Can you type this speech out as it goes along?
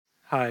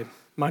Hi,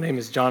 my name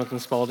is Jonathan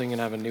Spalding,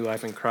 and I have a new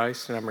life in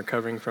Christ, and I'm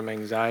recovering from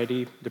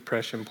anxiety,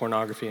 depression,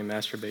 pornography, and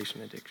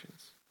masturbation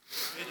addictions.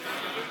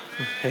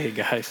 Hey,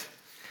 guys.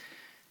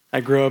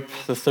 I grew up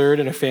the third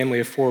in a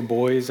family of 4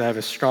 boys. I have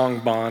a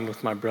strong bond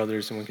with my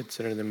brothers, and we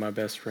consider them my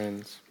best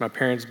friends. My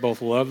parents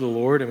both love the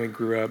Lord, and we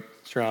grew up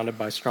surrounded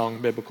by strong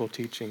biblical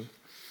teaching.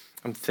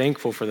 I'm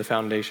thankful for the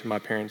foundation my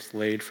parents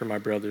laid for my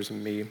brothers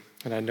and me,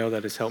 and I know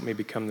that has helped me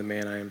become the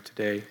man I am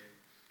today.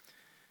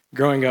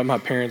 Growing up, my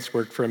parents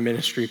worked for a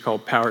ministry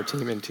called Power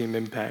Team and Team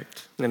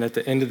Impact. And at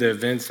the end of the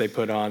events they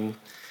put on,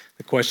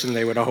 the question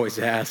they would always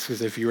ask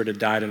is, if you were to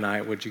die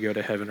tonight, would you go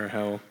to heaven or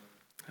hell?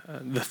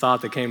 The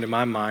thought that came to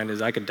my mind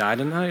is, I could die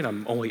tonight?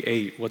 I'm only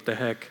 8, what the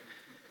heck?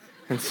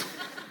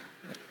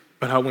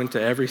 But I went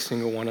to every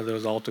single one of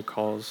those altar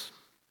calls.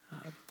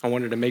 I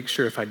wanted to make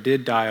sure if I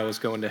did die, I was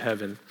going to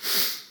heaven.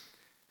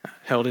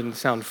 Hell didn't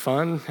sound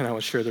fun, and I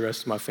was sure the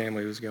rest of my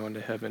family was going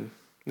to heaven.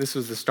 This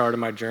was the start of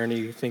my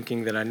journey,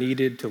 thinking that I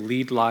needed to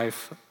lead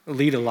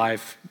a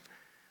life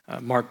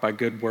marked by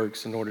good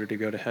works in order to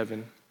go to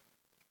heaven.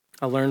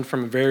 I learned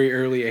from a very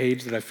early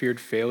age that I feared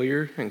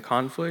failure and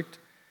conflict.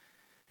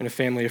 In a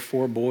family of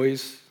 4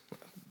 boys,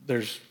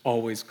 there's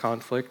always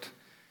conflict.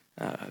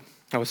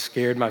 I was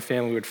scared my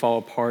family would fall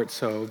apart,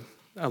 so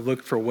I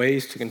looked for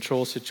ways to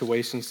control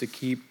situations to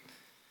keep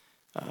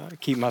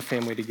my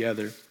family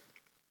together.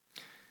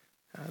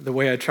 The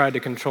way I tried to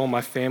control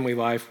my family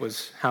life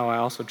was how I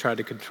also tried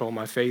to control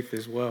my faith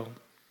as well.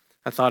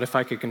 I thought if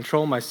I could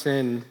control my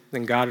sin,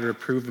 then God would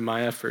approve of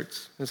my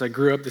efforts. As I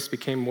grew up, this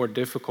became more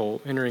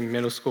difficult. Entering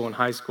middle school and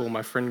high school,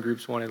 my friend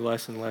groups wanted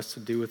less and less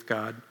to do with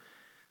God.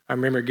 I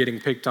remember getting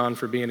picked on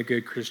for being a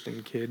good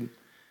Christian kid.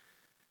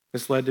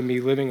 This led to me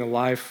living a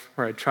life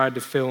where I tried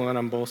to fit in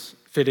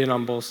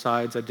on both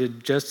sides. I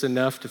did just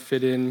enough to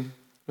fit in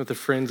with the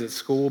friends at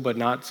school, but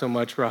not so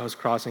much where I was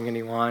crossing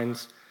any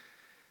lines.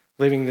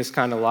 Living this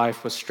kind of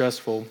life was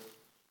stressful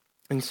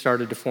and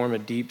started to form a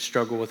deep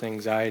struggle with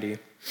anxiety.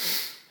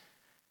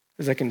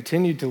 As I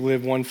continued to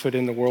live one foot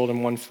in the world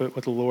and one foot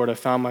with the Lord, I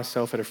found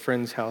myself at a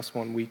friend's house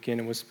one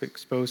weekend and was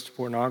exposed to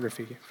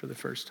pornography for the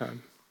first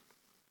time.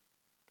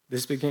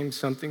 This became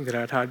something that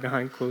I'd hide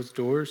behind closed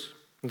doors.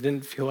 I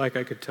didn't feel like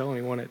I could tell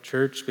anyone at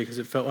church because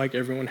it felt like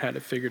everyone had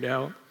it figured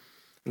out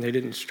and they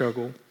didn't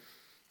struggle.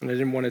 And I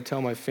didn't want to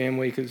tell my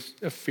family because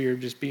of fear of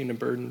just being a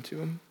burden to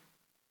them.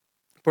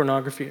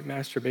 Pornography and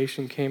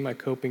masturbation became my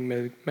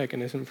coping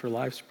mechanism for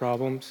life's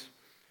problems.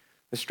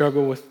 The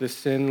struggle with this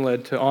sin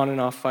led to on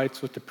and off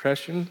fights with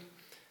depression.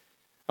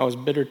 I was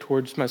bitter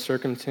towards my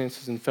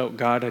circumstances and felt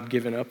God had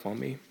given up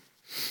on me.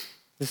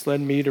 This led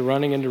me to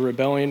running into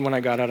rebellion. When I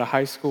got out of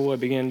high school, I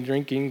began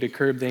drinking to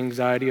curb the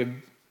anxiety of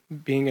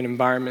being in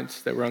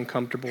environments that were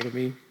uncomfortable to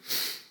me.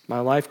 My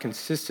life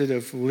consisted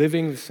of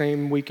living the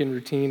same weekend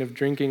routine of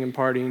drinking and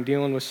partying,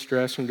 dealing with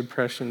stress and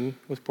depression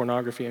with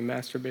pornography and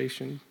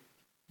masturbation.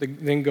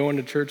 Then going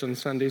to church on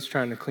Sundays,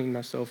 trying to clean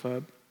myself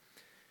up.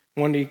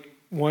 One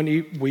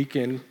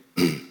weekend,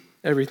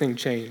 everything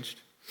changed.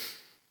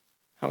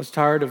 I was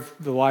tired of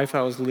the life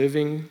I was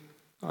living.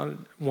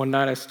 One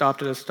night I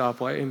stopped at a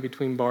stoplight in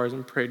between bars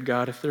and prayed,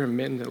 God, if there are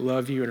men that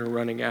love you and are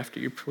running after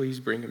you,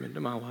 please bring them into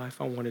my life.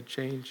 I want to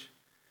change.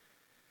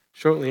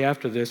 Shortly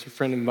after this, a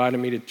friend invited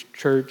me to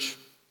church,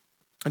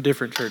 a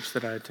different church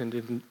that I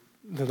attended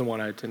than the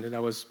one I attended. I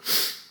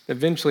was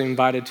eventually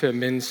invited to a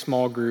men's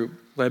small group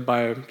led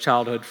by a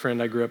childhood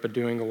friend I grew up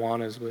doing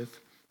Awanas with.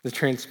 The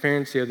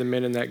transparency of the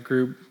men in that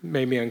group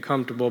made me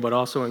uncomfortable, but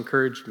also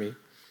encouraged me.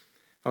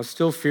 I was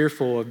still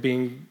fearful of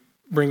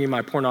bringing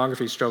my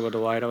pornography struggle to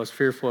light. I was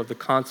fearful of the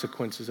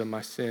consequences of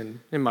my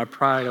sin. In my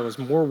pride, I was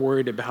more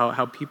worried about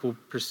how people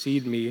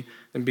perceived me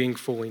than being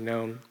fully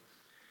known.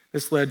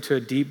 This led to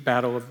a deep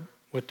battle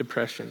with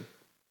depression.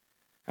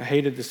 I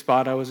hated the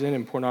spot I was in,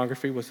 and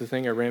pornography was the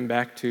thing I ran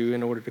back to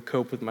in order to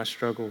cope with my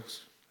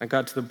struggles. I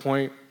got to the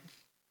point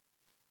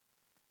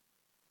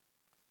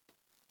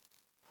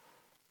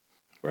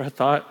where I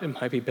thought it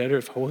might be better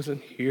if I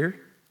wasn't here,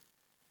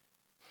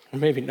 or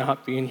maybe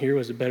not being here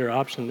was a better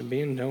option than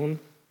being known.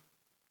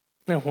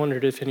 And I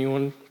wondered if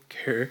anyone would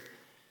care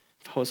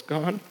if I was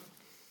gone.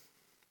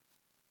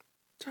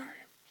 Sorry.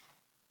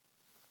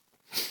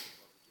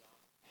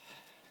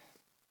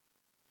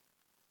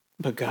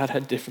 But God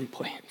had different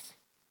plans.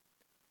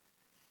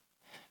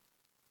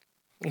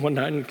 One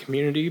night in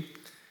community, the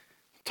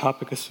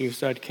topic of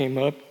suicide came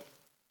up.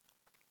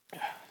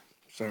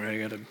 Sorry,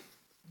 I gotta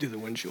do the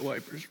windshield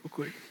wipers real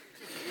quick.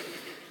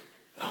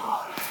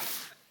 I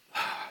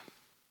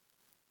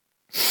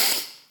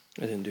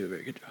didn't do a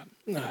very good job.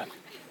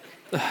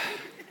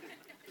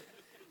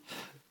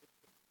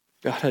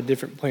 God had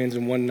different plans,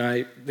 and one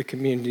night the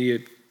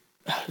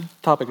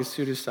topic of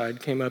suicide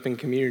came up in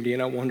community,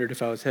 and I wondered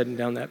if I was heading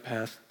down that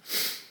path.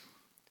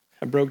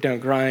 I broke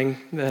down crying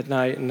that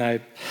night, and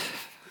I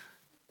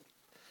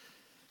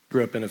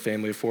grew up in a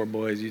family of 4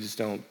 boys.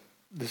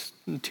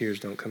 Tears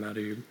don't come out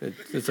of you.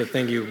 It's a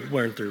thing you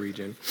learn through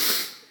regen.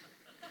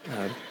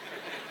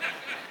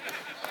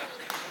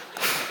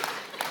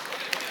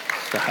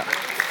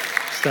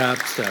 Stop.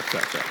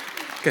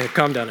 Okay,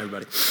 calm down,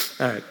 everybody.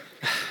 All right.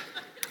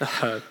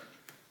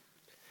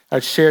 I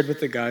shared with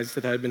the guys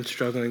that I had been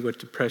struggling with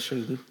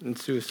depression and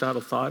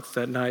suicidal thoughts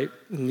that night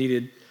and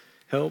needed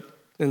help.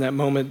 In that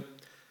moment,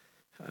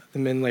 the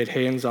men laid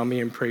hands on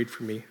me and prayed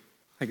for me.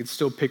 I could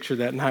still picture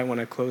that night when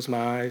I closed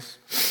my eyes.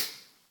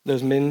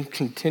 Those men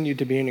continued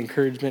to be an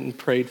encouragement and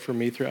prayed for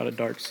me throughout a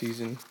dark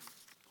season.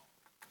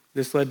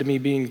 This led to me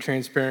being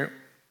transparent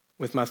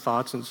with my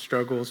thoughts and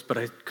struggles, but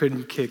I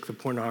couldn't kick the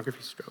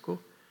pornography struggle.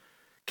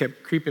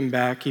 Kept creeping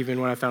back even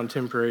when I found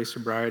temporary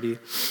sobriety.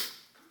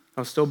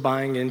 I was still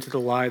buying into the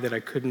lie that I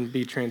couldn't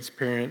be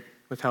transparent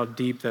with how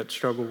deep that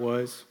struggle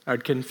was.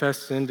 I'd confess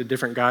sin to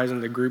different guys in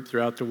the group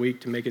throughout the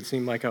week to make it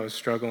seem like I was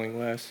struggling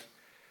less.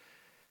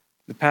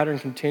 The pattern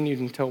continued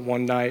until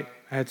one night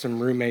I had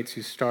some roommates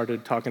who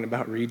started talking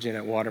about Regen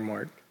at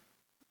Watermark.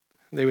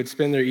 They would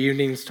spend their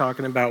evenings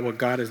talking about what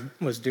God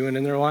was doing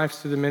in their lives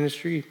through the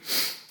ministry.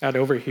 I'd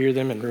overhear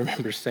them and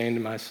remember saying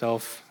to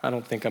myself, I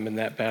don't think I'm in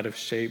that bad of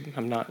shape.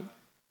 I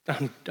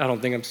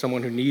don't think I'm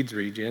someone who needs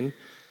Regen.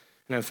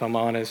 And if I'm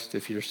honest,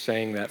 if you're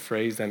saying that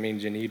phrase, that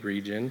means you need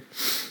Regen.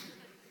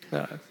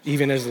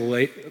 Even as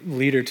a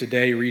leader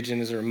today, Regen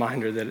is a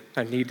reminder that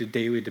I need to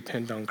daily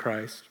depend on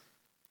Christ.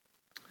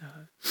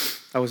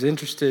 I was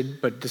interested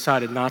but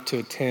decided not to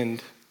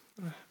attend.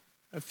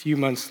 A few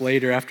months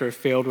later, after a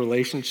failed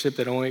relationship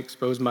that only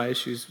exposed my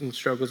issues and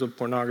struggles with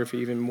pornography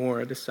even more,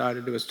 I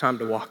decided it was time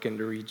to walk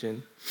into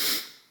Regen.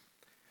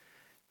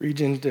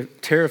 Regen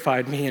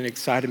terrified me and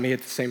excited me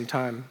at the same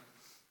time.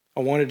 I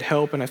wanted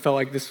help, and I felt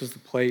like this was the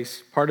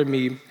place. Part of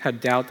me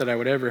had doubt that I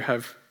would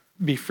ever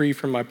be free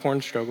from my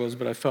porn struggles,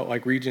 but I felt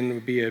like Regen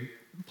would be a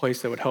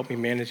place that would help me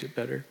manage it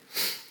better.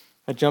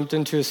 I jumped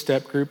into a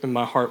step group, and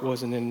my heart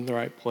wasn't in the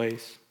right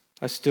place.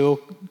 I still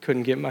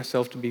couldn't get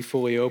myself to be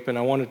fully open.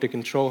 I wanted to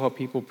control how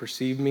people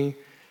perceived me.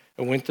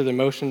 I went through the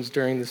motions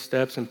during the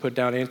steps and put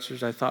down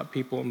answers I thought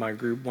people in my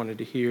group wanted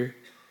to hear.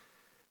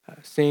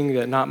 Seeing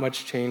that not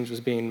much change was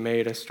being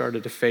made, I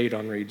started to fade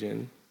on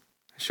Regen.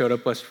 I showed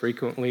up less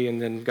frequently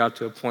and then got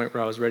to a point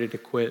where I was ready to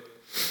quit.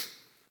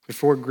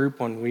 Before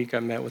group one week, I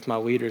met with my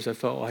leaders. I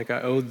felt like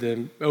I owed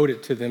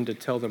it to them to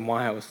tell them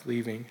why I was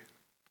leaving.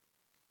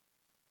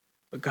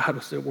 But God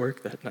was at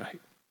work that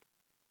night.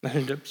 I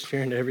ended up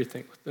sharing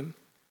everything with them.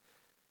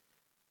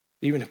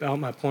 Even about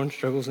my porn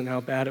struggles and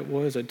how bad it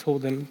was, I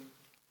told them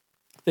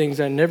things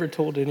I never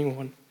told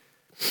anyone.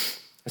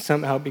 I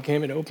somehow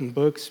became an open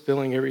book,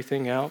 spilling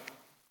everything out,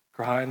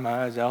 crying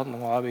my eyes out in the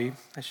lobby.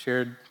 I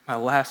shared my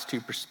last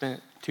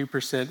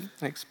 2%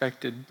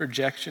 expected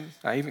rejection.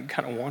 I even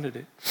kind of wanted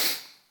it.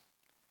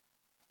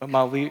 But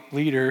my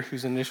leader,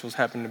 whose initials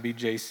happened to be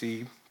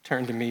JC,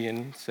 turned to me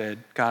and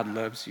said, God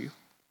loves you.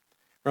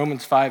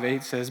 Romans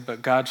 5:8 says,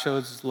 but God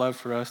shows his love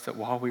for us that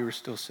while we were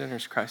still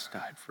sinners, Christ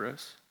died for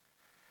us.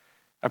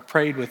 I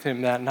prayed with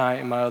him that night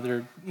and my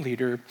other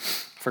leader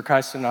for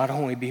Christ to not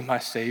only be my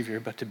Savior,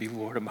 but to be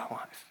Lord of my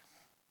life.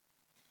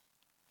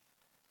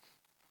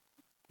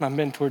 My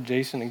mentor,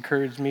 Jason,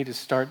 encouraged me to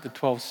start the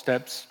 12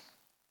 steps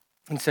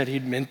and said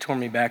he'd mentor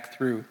me back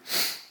through.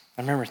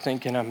 I remember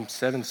thinking, I'm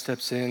 7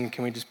 steps in.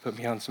 Can we just put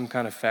me on some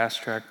kind of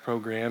fast track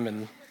program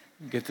and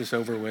get this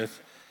over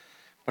with?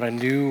 But I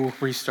knew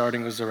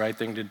restarting was the right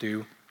thing to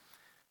do.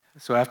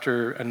 So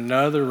after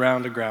another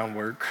round of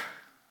groundwork,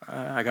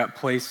 I got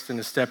placed in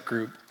a step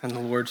group, and the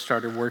Lord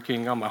started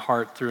working on my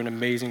heart through an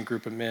amazing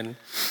group of men.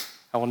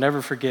 I will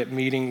never forget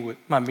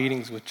my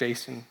meetings with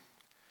Jason.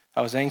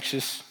 I was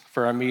anxious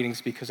for our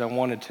meetings because I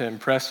wanted to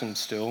impress him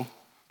still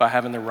by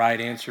having the right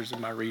answers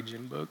in my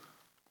Regen book.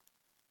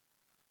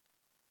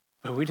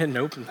 But we didn't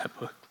open that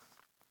book.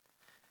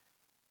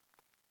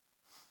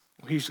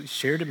 We usually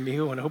shared a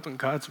meal and opened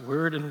God's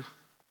word and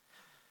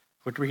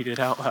would read it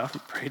out loud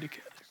and pray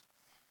together.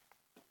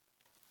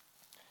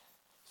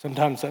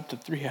 Sometimes up to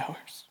 3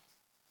 hours,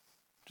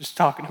 just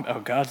talking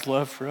about God's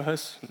love for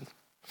us. And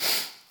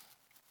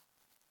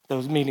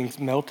those meetings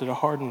melted a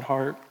hardened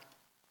heart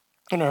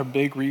and are a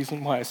big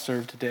reason why I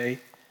serve today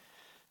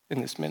in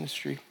this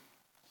ministry.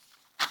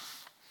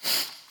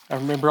 I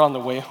remember on the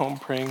way home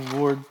praying,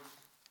 Lord,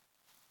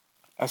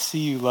 I see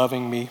you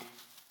loving me.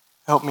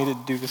 Help me to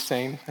do the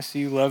same. I see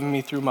you loving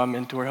me through my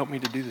mentor. Help me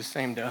to do the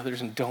same to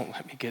others, and don't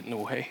let me get in the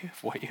way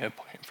of what you have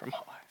planned for my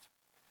life.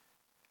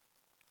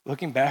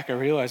 Looking back, I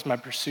realized my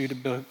pursuit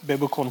of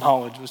biblical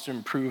knowledge was to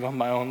improve on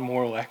my own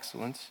moral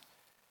excellence.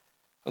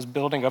 I was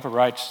building up a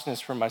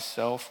righteousness for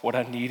myself. What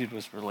I needed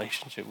was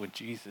relationship with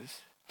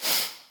Jesus.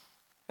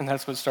 And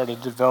that's what started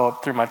to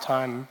develop through my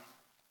time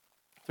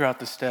throughout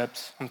the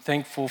steps. I'm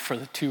thankful for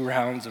the 2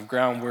 rounds of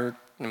groundwork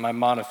and my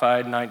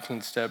modified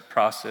 19-step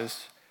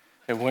process.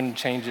 It wouldn't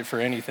change it for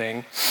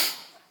anything.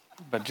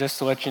 But just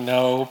to let you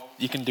know,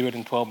 you can do it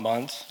in 12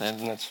 months,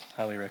 and that's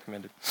highly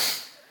recommended.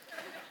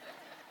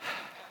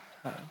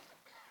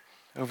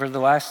 Over the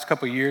last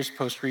couple of years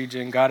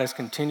post-Regen, God has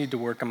continued to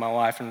work in my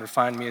life and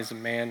refine me as a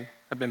man.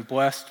 I've been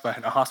blessed by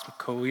an awesome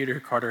co-leader,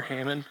 Carter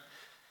Hammond.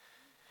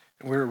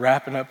 And we're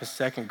wrapping up a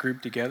second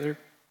group together.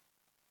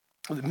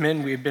 The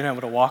men we have been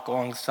able to walk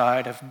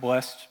alongside have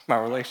blessed my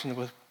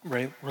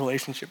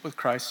relationship with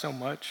Christ so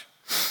much.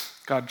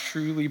 God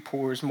truly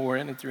pours more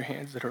in it through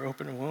hands that are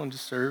open and willing to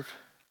serve.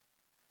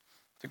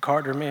 To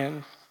Carter,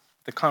 man,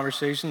 the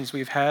conversations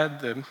we've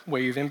had, the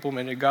way you've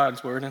implemented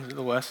God's word into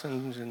the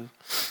lessons, and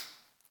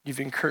you've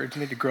encouraged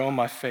me to grow in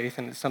my faith,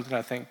 and it's something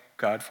I thank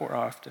God for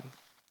often.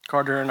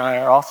 Carter and I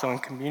are also in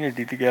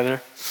community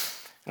together,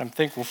 and I'm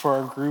thankful for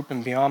our group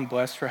and beyond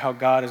blessed for how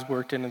God has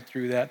worked in and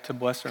through that to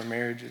bless our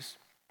marriages.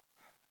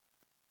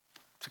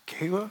 To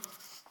Kayla,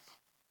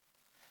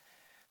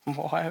 my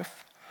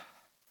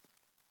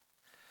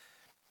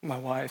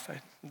wife,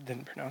 I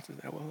didn't pronounce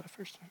it that well that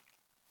first time.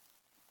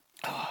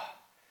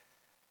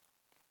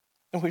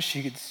 I wish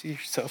you could see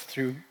yourself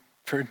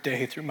for a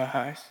day through my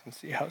eyes and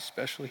see how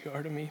special you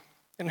are to me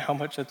and how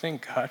much I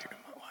thank God you're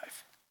in my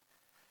life.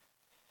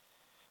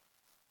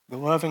 The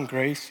love and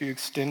grace you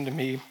extend to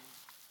me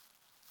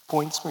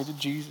points me to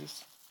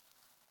Jesus.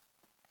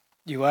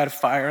 You light a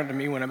fire under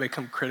me when I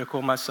become critical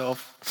of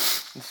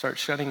myself and start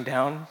shutting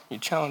down. You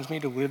challenge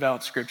me to live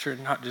out Scripture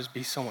and not just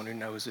be someone who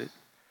knows it.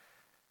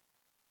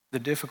 The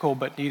difficult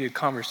but needed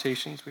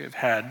conversations we have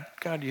had,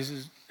 God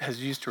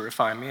has used to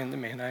refine me and the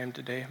man I am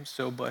today. I'm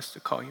so blessed to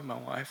call you my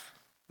wife.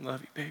 I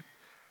love you, babe.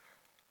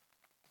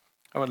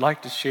 I would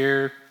like to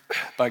share,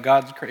 by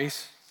God's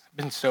grace, I've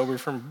been sober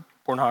from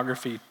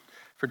pornography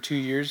for 2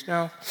 years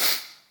now.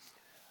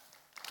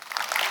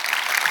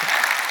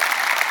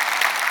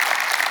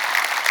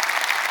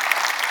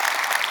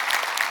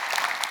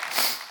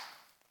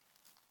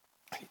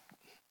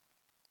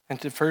 And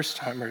to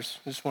first-timers,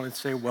 I just wanted to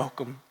say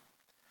welcome.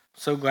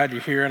 So glad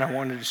you're here, and I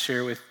wanted to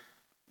share with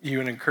you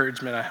an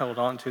encouragement I held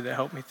on to that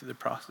helped me through the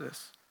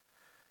process.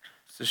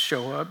 It's to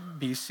show up,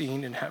 be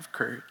seen, and have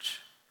courage.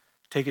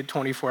 Take it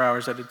 24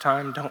 hours at a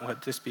time. Don't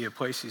let this be a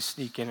place you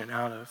sneak in and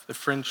out of. The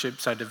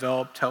friendships I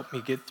developed helped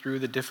me get through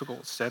the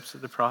difficult steps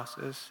of the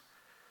process.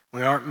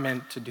 We aren't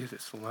meant to do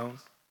this alone.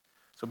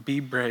 So be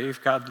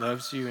brave. God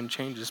loves you, and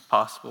change is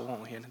possible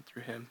only in and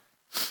through him.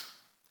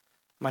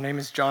 My name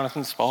is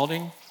Jonathan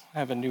Spalding. I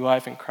have a new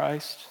life in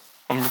Christ.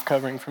 I'm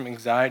recovering from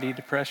anxiety,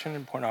 depression,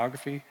 and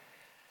pornography.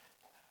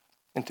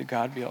 And to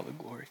God be all the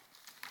glory.